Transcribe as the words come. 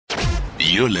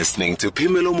You're listening to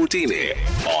Phemelo Motene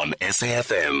on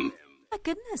SAFM. My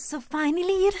goodness, so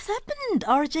finally it has happened.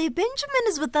 RJ Benjamin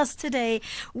is with us today.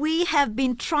 We have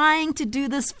been trying to do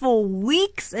this for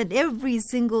weeks, and every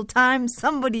single time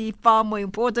somebody far more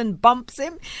important bumps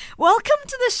him. Welcome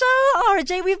to the show,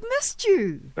 RJ. We've missed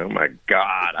you. Oh my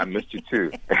God, I missed you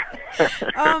too.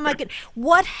 Oh my God.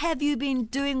 What have you been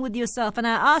doing with yourself? And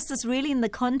I ask this really in the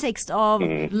context of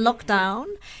lockdown,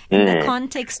 in the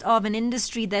context of an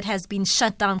industry that has been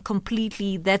shut down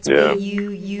completely. That's where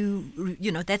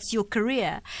you know, that's your career.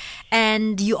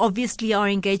 And you obviously are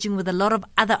engaging with a lot of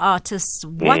other artists.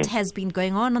 What has been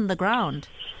going on the ground?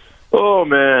 Oh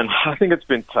man, I think it's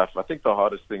been tough. I think the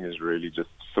hardest thing is really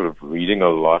just sort of reading a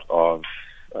lot of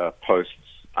posts.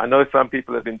 I know some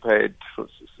people have been paid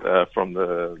from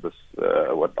the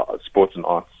sports and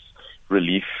arts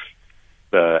relief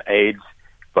aid,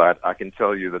 but I can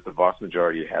tell you that the vast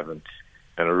majority haven't,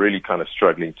 and are really kind of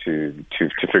struggling to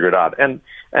figure it out.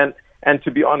 And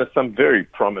to be honest, some very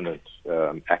prominent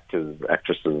actors,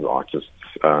 actresses, artists.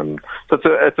 So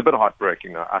it's a bit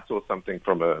heartbreaking. I saw something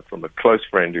from a close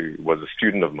friend who was a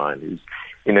student of mine, who's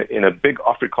in a big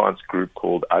Afrikaans group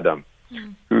called Adam,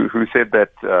 who said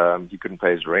that he couldn't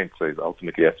pay his rent, so he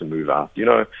ultimately had to move out. You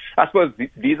know, I suppose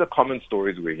these are common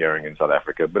stories we're hearing in South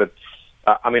Africa, but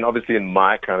I mean, obviously in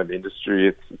my kind of industry,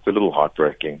 it's a little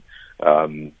heartbreaking.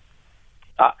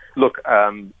 Look,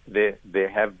 there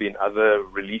have been other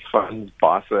relief funds.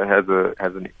 BASA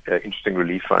has an interesting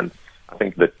relief fund. I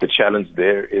think that the challenge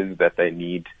there is that they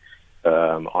need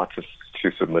artists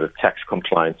to submit a tax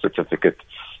compliance certificate,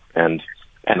 and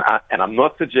I'm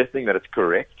not suggesting that it's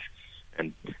correct.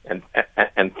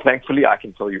 And thankfully, I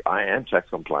can tell you I am tax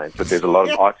compliant, but there's a lot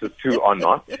of artists who are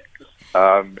not,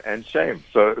 and shame.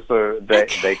 So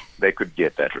they could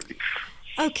get that relief.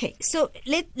 Okay, so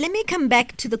let me come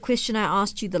back to the question I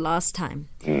asked you the last time,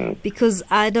 because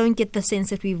I don't get the sense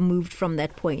that we've moved from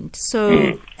that point.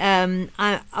 So I'm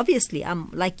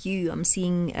like you, I'm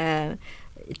seeing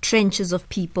trenches of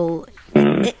people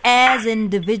as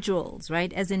individuals,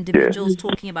 right? As individuals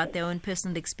talking about their own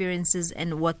personal experiences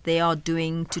and what they are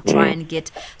doing to try and get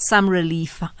some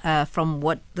relief from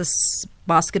what this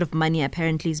basket of money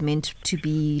apparently is meant to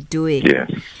be doing. Yeah.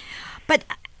 But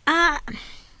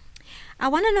I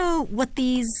want to know what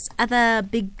these other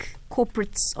big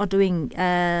corporates are doing,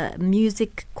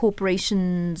 music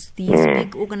corporations, these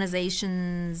big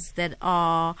organizations that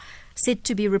are said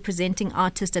to be representing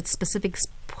artists at specific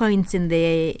points in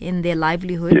their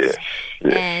livelihoods.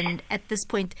 And at this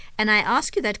point, and I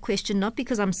ask you that question not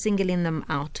because I'm singling them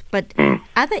out, but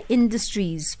other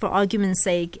industries, for argument's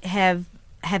sake, have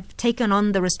taken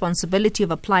on the responsibility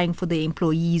of applying for the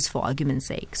employees, for argument's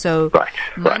sake. So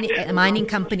a mining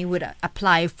company would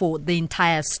apply for the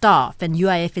entire staff, and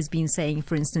UIF has been saying,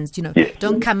 for instance, you know,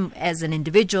 don't come as an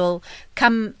individual,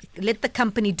 come, let the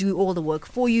company do all the work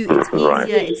for you. It's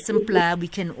easier, it's simpler, we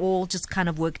can all just kind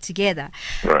of work together.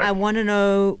 I want to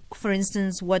know, for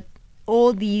instance, what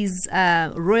all these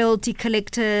royalty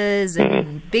collectors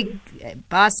and big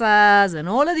basas and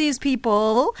all of these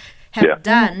people have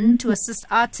done to assist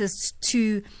artists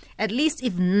to, at least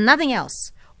if nothing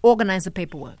else, organize the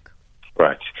paperwork.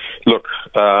 Right. Look,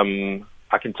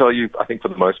 I can tell you, I think for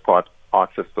the most part,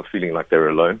 artists are feeling like they're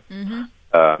alone.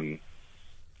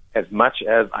 As much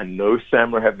as I know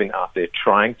SAMRO have been out there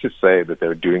trying to say that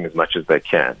they're doing as much as they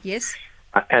can. Yes.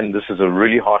 And this is a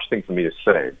really harsh thing for me to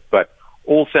say, but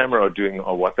all SAMRO are doing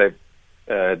are what they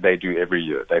do every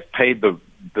year. They've paid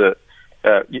there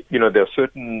are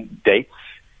certain dates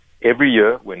every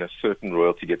year when a certain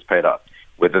royalty gets paid out,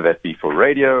 whether that be for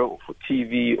radio or for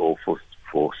TV or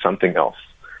for something else,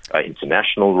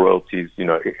 international royalties. You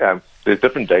know, there's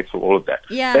different dates for all of that.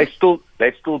 Yeah.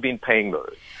 They've still been paying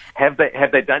those. Have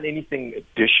they done anything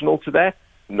additional to that?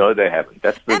 No, they haven't.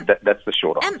 That's the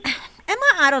short answer. Am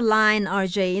I out of line,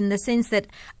 RJ, in the sense that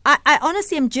I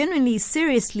honestly am genuinely,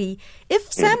 seriously, if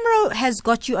SAMRO has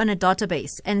got you on a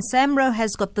database and SAMRO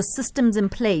has got the systems in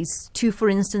place to, for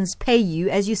instance, pay you,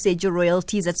 as you said, your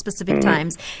royalties at specific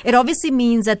times, it obviously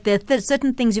means that there are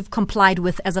certain things you've complied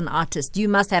with as an artist. You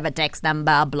must have a tax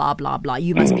number, blah, blah, blah.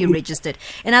 You must be registered.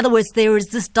 In other words, there is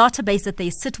this database that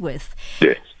they sit with.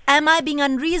 Yes. Am I being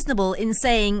unreasonable in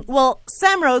saying, well,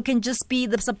 SAMRO can just be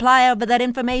the supplier of that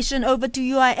information over to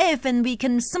UIF and we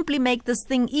can simply make this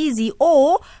thing easy,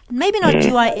 or maybe not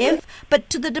UIF, but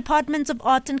to the Departments of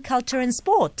Art and Culture and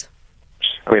Sport?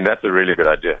 I mean, that's a really good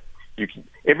idea.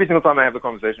 Every single time I have a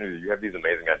conversation with you, you have these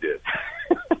amazing ideas.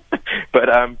 But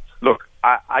look,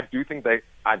 I do think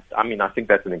I think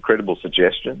that's an incredible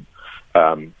suggestion.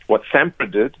 What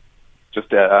SAMRO did,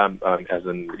 just as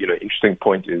an interesting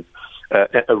point, is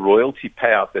a royalty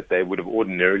payout that they would have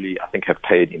ordinarily, I think, have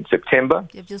paid in September.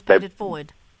 You've just paid it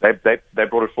forward. They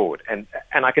brought it forward, and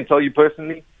I can tell you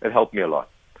personally, it helped me a lot.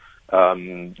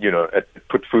 It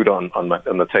put food on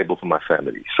the table for my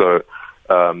family. So,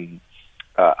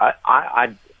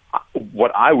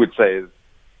 what I would say is,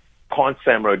 can't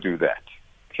Samro do that?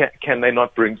 Can they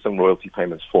not bring some royalty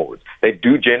payments forward? They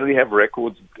do generally have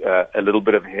records a little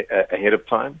bit ahead of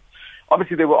time.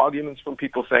 Obviously, there were arguments from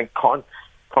people saying, can't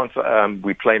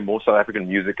we play more South African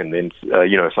music and then,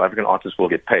 South African artists will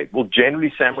get paid? Well,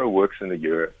 generally, Samro works in a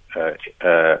year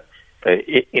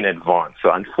in advance.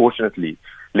 So unfortunately,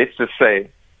 let's just say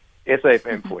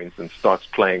SAFM, for instance, starts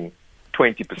playing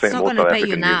 20% more South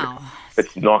African music.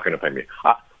 It's not going to pay me.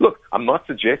 Look, I'm not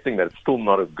suggesting that it's still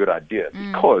not a good idea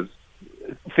because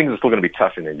things are still going to be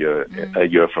tough in a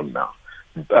year from now.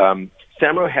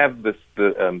 Samro have this,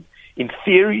 in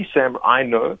theory, Samro, I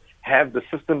know, have the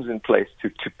systems in place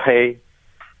to pay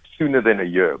sooner than a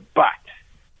year, but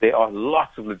there are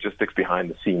lots of logistics behind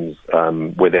the scenes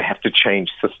where they have to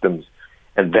change systems,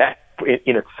 and that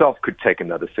in itself could take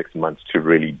another 6 months to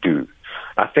really do.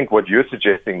 I think what you're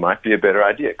suggesting might be a better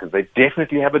idea because they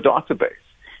definitely have a database.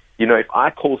 If I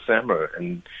call Samro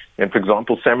and for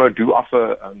example, Samro do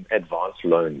offer advance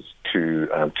loans to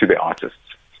their artists,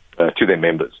 to their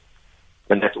members,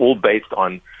 and that's all based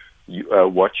on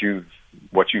what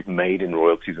you've made in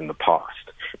royalties in the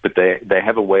past. But they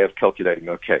have a way of calculating.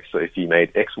 Okay, so if he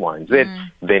made X, Y, and Z,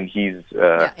 then he's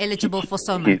eligible for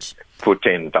so much, for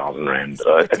 10,000 rand,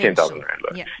 10,000 rand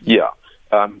loan. Yeah.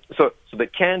 So they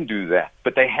can do that,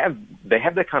 but they have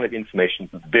that kind of information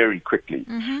very quickly.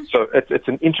 So it's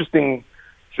an interesting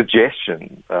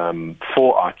suggestion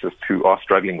for artists who are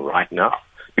struggling right now,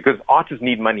 because artists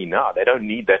need money now. They don't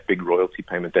need that big royalty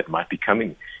payment that might be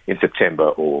coming in September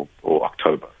or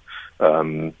October.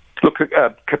 Look,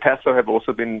 Capasso have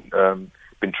also been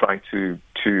trying to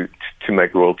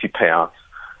make royalty payouts.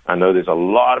 I know there's a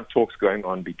lot of talks going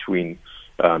on between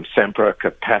SAMPRA,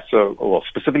 Capasso, or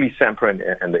specifically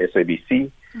SAMPRA and the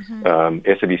SABC.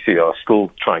 SABC are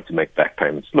still trying to make back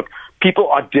payments. Look, people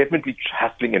are definitely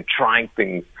hustling and trying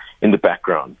things in the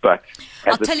background, but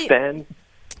as it stands,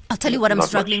 I'll tell you what I'm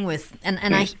struggling with,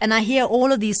 and I hear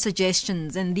all of these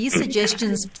suggestions, and these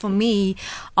suggestions for me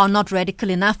are not radical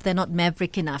enough. They're not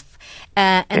maverick enough,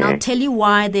 and I'll tell you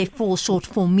why they fall short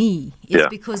for me. It's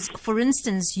because, for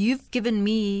instance, you've given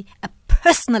me a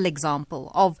personal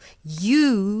example of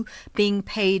you being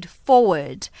paid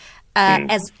forward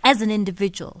as an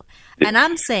individual, and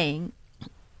I'm saying,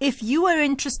 if you were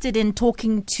interested in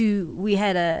talking to,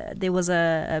 there was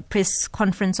a press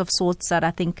conference of sorts that I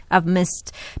think I've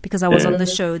missed because I was on the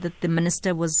show that the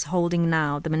minister was holding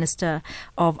now, the Minister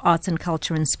of Arts and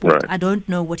Culture and Sport. Right. I don't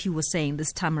know what he was saying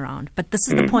this time around, but this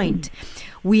is the point.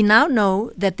 We now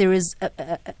know that there is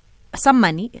some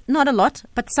money, not a lot,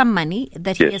 but some money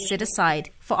that he has set aside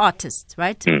for artists,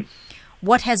 right?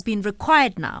 What has been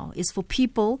required now is for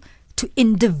people to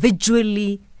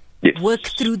individually work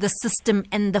through the system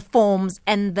and the forms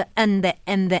and and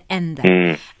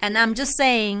I'm just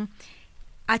saying,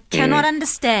 I cannot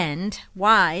understand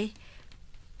why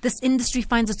this industry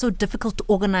finds it so difficult to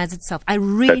organize itself.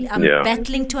 I'm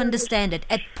battling to understand it.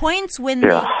 At points when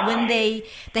they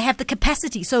have the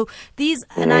capacity. So these,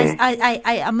 and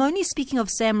I'm only speaking of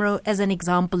Samro as an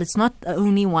example. It's not the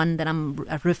only one that I'm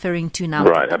referring to now.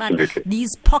 Right, absolutely.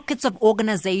 These pockets of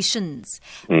organizations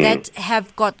that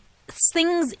have got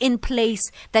things in place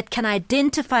that can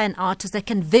identify an artist, that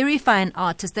can verify an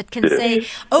artist, that can say,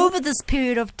 over this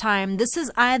period of time, this is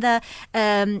either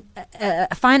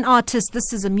a fine artist,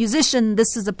 this is a musician,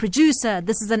 this is a producer,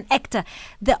 this is an actor.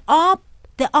 There are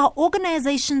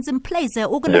organizations in place. There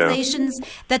are organizations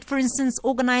that, for instance,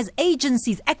 organize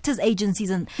agencies, actors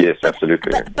agencies.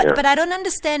 Absolutely. But I don't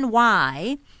understand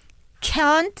why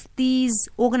can't these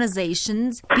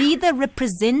organizations be the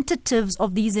representatives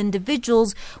of these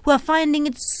individuals who are finding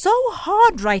it so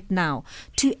hard right now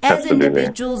to, as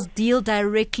individuals, deal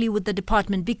directly with the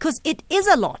department? Because it is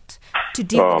a lot to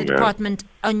deal with the department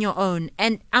on your own.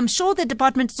 And I'm sure the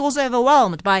department is also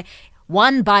overwhelmed by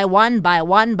one by one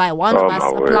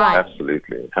supply.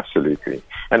 Absolutely.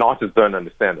 And artists don't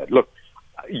understand that. Look,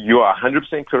 you are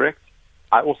 100% correct.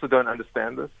 I also don't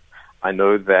understand this. I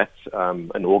know that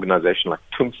an organization like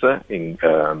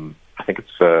TUMSA, I think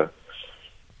it's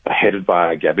headed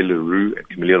by Gabby LaRue and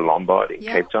Camilla Lombard in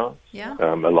Cape Town,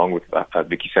 along with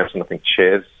Vicky Sampson, I think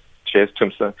chairs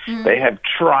TUMSA. They have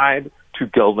tried to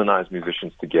galvanize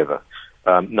musicians together.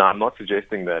 Now, I'm not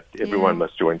suggesting that everyone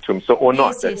must join TUMSA or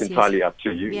not. That's entirely up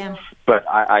to you. Yeah. But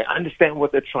I understand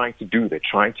what they're trying to do. They're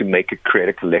trying to create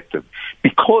a collective,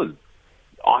 because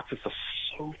artists are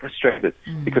so frustrated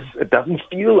because it doesn't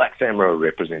feel like Samra are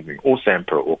representing, or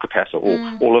Sampra, or Capasso,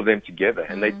 or all of them together,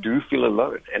 and they do feel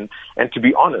alone. And to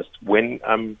be honest, when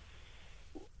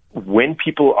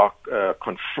people are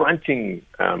confronting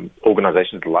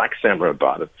organizations like Samra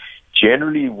about it,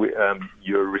 generally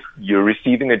you're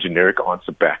receiving a generic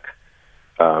answer back,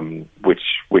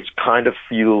 which kind of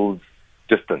feels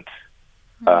distant.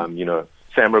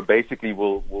 Samra basically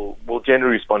will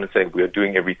generally respond and say, we're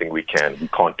doing everything we can. We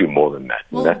can't do more than that.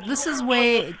 Well, this is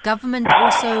where government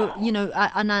also,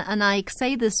 and I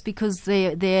say this because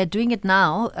they're doing it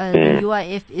now. The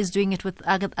UIF is doing it with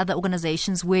other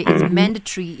organizations where it's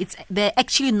mandatory. They're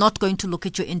actually not going to look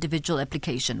at your individual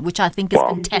application, which I think is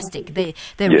fantastic. They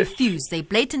refuse. They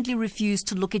blatantly refuse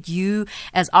to look at you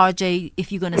as RJ.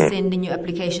 If you're going to send in your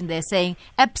application, they're saying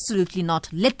absolutely not.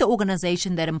 Let the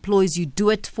organization that employs you do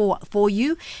it for you.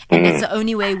 And that's the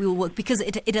only way we will work, because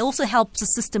it also helps the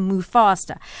system move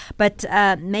faster. But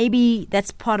maybe that's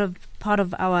part of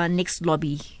our next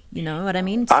lobby. You know what I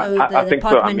mean? So the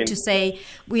department to say,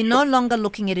 we're no longer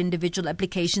looking at individual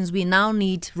applications. We now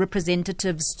need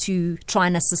representatives to try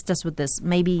and assist us with this.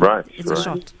 Maybe it's a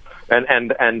shot.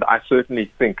 And I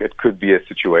certainly think it could be a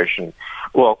situation.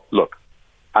 Well, look,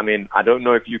 I mean, I don't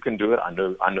know if you can do it. I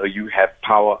know you have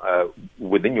power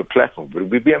within your platform, but it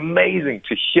would be amazing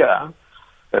to hear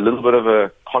a little bit of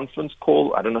a conference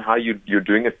call. I don't know how you're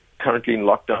doing it currently in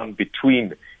lockdown,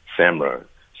 between Samra,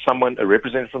 a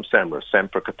representative from Samra,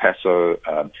 Sampra,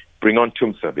 Capasso, bring on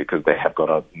Tumsa, because they have got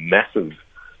a massive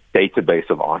database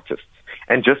of artists,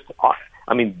 and just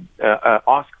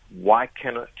ask why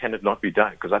can it not be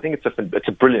done? Because I think it's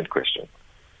a brilliant question,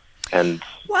 and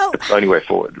it's the only way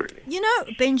forward, really.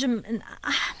 Benjamin,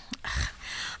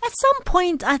 at some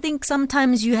point, I think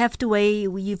sometimes you've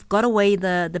got to weigh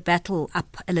the battle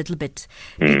up a little bit,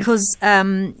 because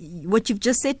what you've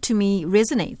just said to me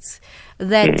resonates.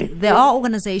 That there are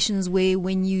organizations where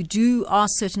when you do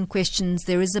ask certain questions,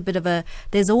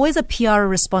 there's always a PR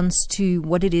response to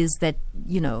what it is that,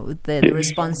 the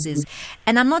response is.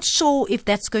 And I'm not sure if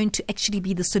that's going to actually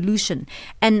be the solution.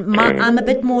 And I'm a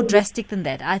bit more drastic than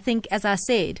that. I think, as I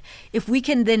said, if we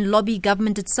can then lobby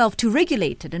government itself to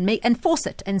regulate it and enforce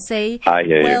it and say, I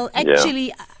don't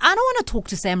want to talk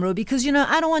to Samro because,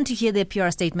 I don't want to hear their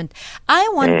PR statement. I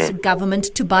want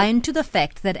government to buy into the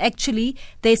fact that actually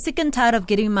they're sick and tired of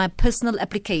getting my personal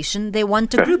application. They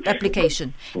want a group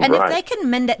application. And if they can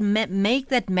make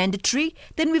that mandatory,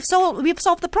 then we've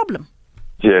solved the problem.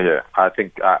 Yeah. I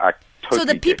think I totally. So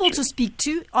the people to speak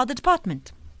to are the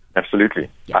department. Absolutely.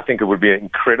 Yeah. I think it would be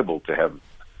incredible to have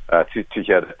to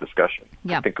hear that discussion.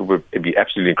 Yeah. I think it'd be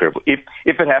absolutely incredible. If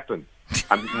it happens,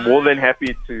 I'm more than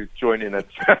happy to join in at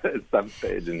some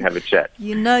stage and have a chat.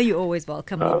 You're always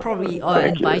welcome. We'll probably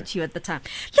invite you at the time.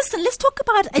 Listen, let's talk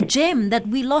about a gem that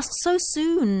we lost so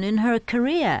soon in her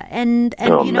career. And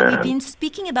we've been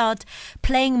speaking about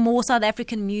playing more South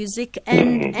African music,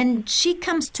 and she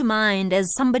comes to mind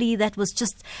as somebody that was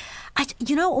just,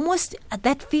 almost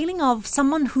that feeling of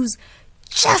someone who's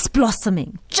just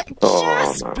blossoming,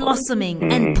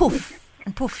 blossoming, and poof,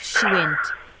 she went.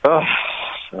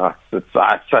 It's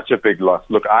such a big loss.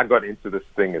 Look, I got into this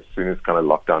thing as soon as kind of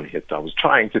lockdown hit. I was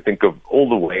trying to think of all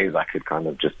the ways I could kind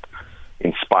of just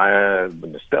inspire the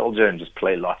nostalgia and just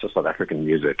play lots of South African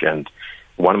music. And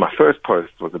one of my first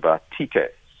posts was about TK,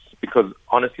 because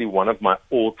honestly, one of my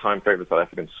all-time favorite South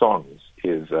African songs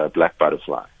is Black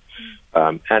Butterfly.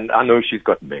 And I know she's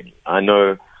got many. I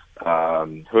know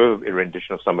her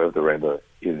rendition of Summer of the Rainbow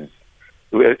is,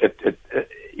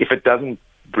 if it doesn't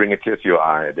bring a tear to your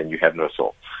eye, then you have no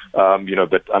soul.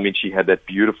 But I mean, she had that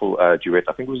beautiful duet.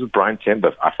 I think it was with Brian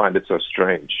Temba. I find it so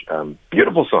strange.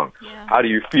 Beautiful song. Yeah. How do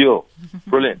you feel?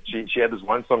 Brilliant. She had this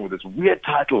one song with this weird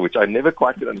title, which I never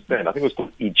quite could understand. I think it was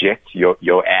called Eject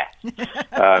Your Ass.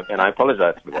 And I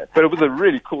apologize for that. But it was a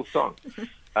really cool song.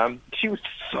 She was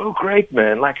so great,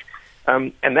 man.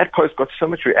 And that post got so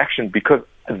much reaction because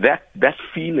that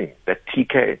feeling, that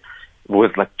TK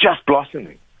was like just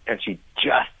blossoming, and she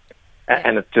just.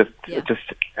 And it's just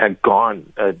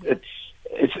gone.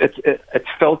 It's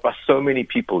felt by so many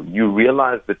people. You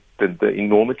realize that the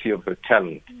enormity of her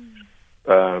talent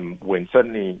when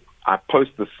suddenly I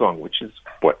post this song, which is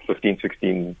 15,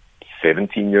 16,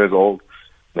 17 years old,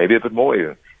 maybe a bit more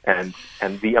even, and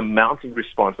the amount of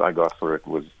response I got for it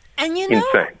was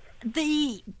insane.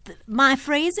 My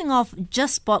phrasing of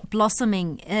just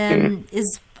blossoming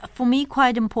is for me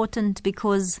quite important,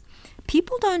 because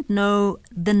people don't know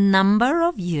the number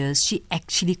of years she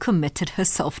actually committed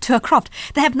herself to her craft.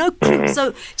 They have no clue.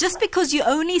 So just because you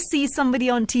only see somebody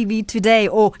on TV today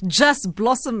or just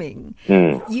blossoming,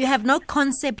 you have no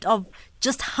concept of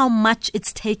just how much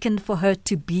it's taken for her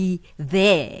to be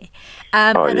there.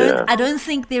 I don't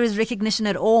think there is recognition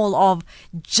at all of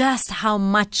just how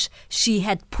much she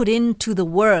had put into the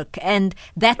work. And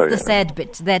that's the sad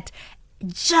bit, that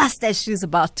just as she's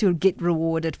about to get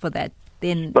rewarded for that,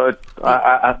 then... But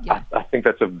I think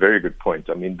that's a very good point.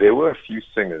 I mean, there were a few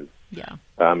singers,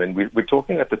 and we're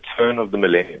talking at the turn of the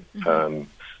millennium.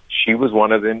 She was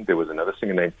one of them. There was another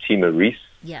singer named Tima Reese,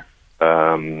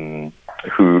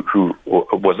 who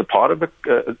was a part of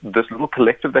this little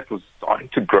collective that was starting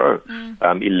to grow.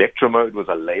 Electromode was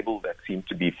a label that seemed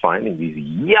to be finding these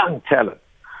young talents,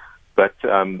 but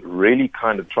really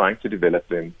kind of trying to develop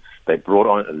them. They brought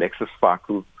on Alexis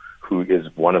Faku, who is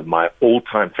one of my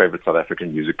all-time favorite South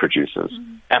African music producers,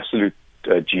 absolute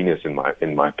genius in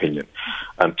my opinion,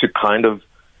 to kind of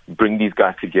bring these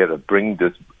guys together, bring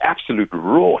this absolute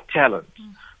raw talent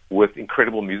with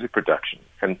incredible music production.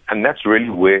 And that's really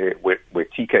where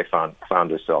TK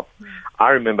found herself. I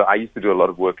remember I used to do a lot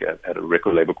of work at a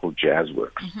record label called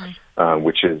Jazzworks,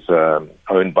 which is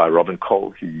owned by Robin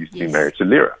Cole, who used to be married to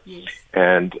Lyra.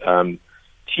 And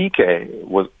TK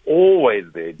was always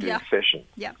there doing sessions.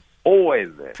 Always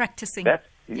there. Practicing.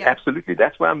 Absolutely.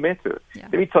 That's where I met her.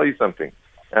 Let me tell you something.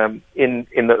 In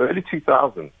the early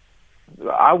 2000s,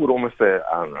 I would almost say,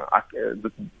 I don't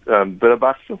know, but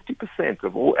about 50%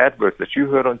 of all adverts that you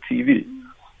heard on TV,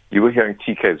 you were hearing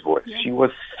TK's voice. She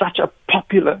was such a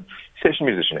popular session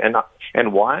musician.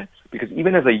 And why? Because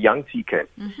even as a young TK,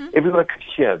 everyone could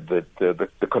hear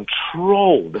the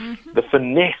control, the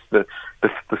finesse, the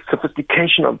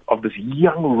sophistication of this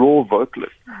young, raw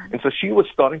vocalist. And so she was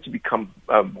starting to become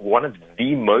one of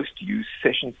the most used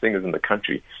session singers in the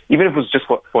country, even if it was just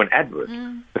for an advert.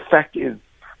 The fact is,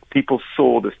 people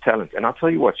saw this talent. And I'll tell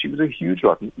you what, she was a huge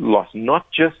loss, not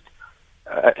just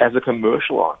as a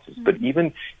commercial artist, but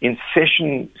even in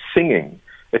session singing.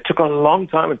 It took a long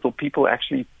time until people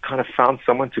actually kind of found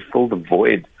someone to fill the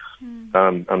void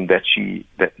that she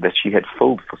had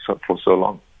filled for so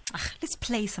long. Let's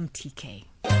play some TK.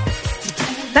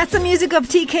 That's the music of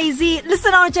TKZ.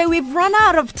 Listen, RJ, we've run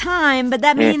out of time, but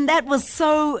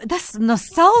that's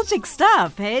nostalgic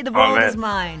stuff, hey? The world is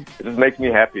mine. It just makes me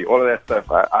happy. All of that stuff.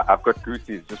 I've got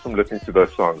goosies just from listening to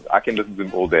those songs. I can listen to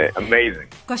them all day. Amazing.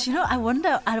 Gosh, I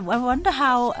wonder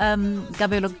how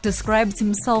Gabelo describes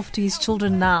himself to his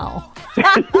children now.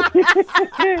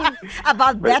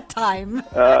 About that time.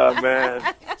 Oh, man.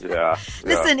 Yeah.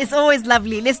 Listen, it's always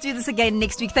lovely. Let's do this again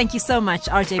next week. Thank you so much,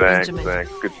 RJ Benjamin.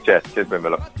 Thanks. Good chat. Cheers,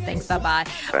 Melo. Thanks, bye-bye.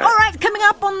 All right, coming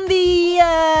up on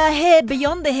the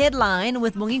Beyond the Headline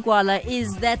with Mungi Gwala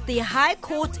is that the High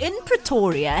Court in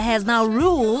Pretoria has now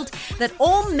ruled that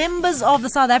all members of the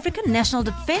South African National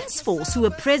Defence Force who were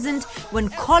present when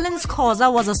Collins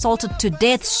Khoza was assaulted to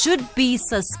death should be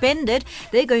suspended.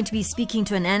 They're going to be speaking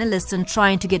to an analyst and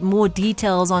trying to get more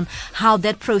details on how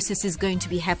that process is going to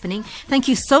be happening. Thank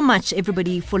you so much,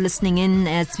 everybody, for listening in.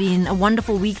 It's been a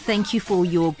wonderful week. Thank you for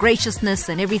your graciousness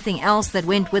and everything else that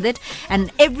went with it, and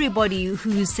everybody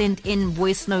who sent in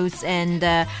voice notes and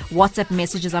WhatsApp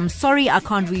messages. I'm sorry I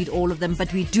can't read all of them,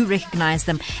 but we do recognize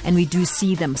them and we do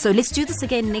see them. So let's do this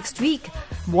again next week.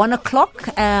 1 o'clock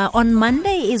on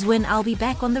Monday is when I'll be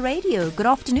back on the radio. Good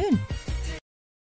afternoon.